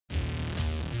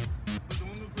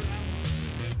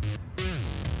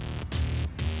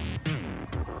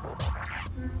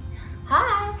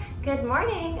Good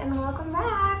morning and welcome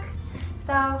back.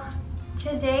 So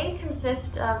today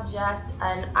consists of just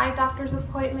an eye doctor's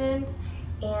appointment,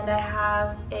 and I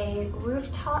have a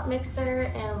rooftop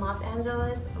mixer in Los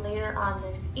Angeles later on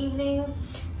this evening.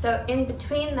 So in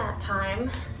between that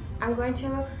time, I'm going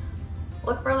to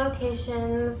look for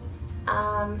locations,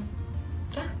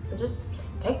 just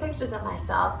take pictures of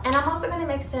myself. And I'm also going to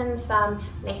mix in some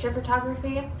nature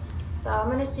photography. So I'm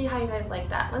going to see how you guys like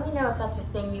that. Let me know if that's a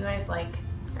thing you guys like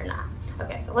or not.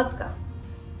 Okay, so let's go.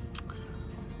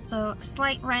 So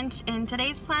slight wrench in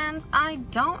today's plans. I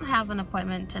don't have an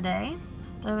appointment today.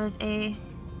 There was a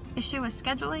issue with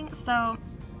scheduling, so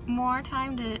more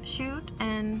time to shoot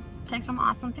and take some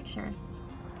awesome pictures.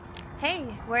 Hey,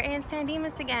 we're in San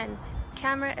Dimas again.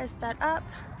 Camera is set up.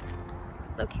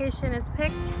 Location is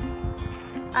picked.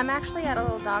 I'm actually at a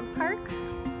little dog park.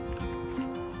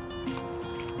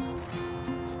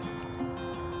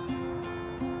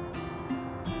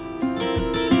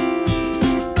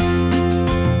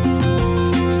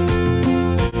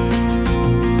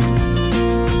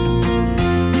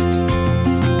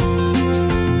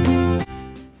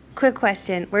 Quick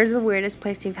question, where's the weirdest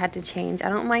place you've had to change? I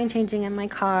don't mind changing in my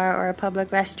car or a public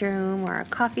restroom or a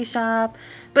coffee shop,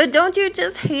 but don't you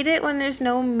just hate it when there's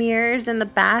no mirrors in the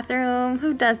bathroom?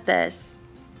 Who does this?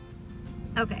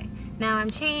 Okay, now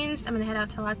I'm changed. I'm gonna head out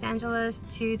to Los Angeles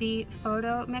to the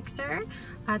photo mixer.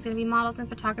 It's gonna be models and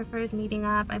photographers meeting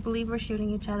up. I believe we're shooting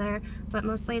each other, but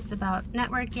mostly it's about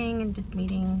networking and just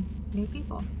meeting new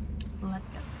people. Let's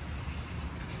go.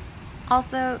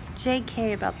 Also,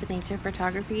 JK about the nature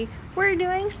photography, we're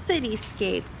doing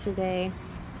cityscapes today.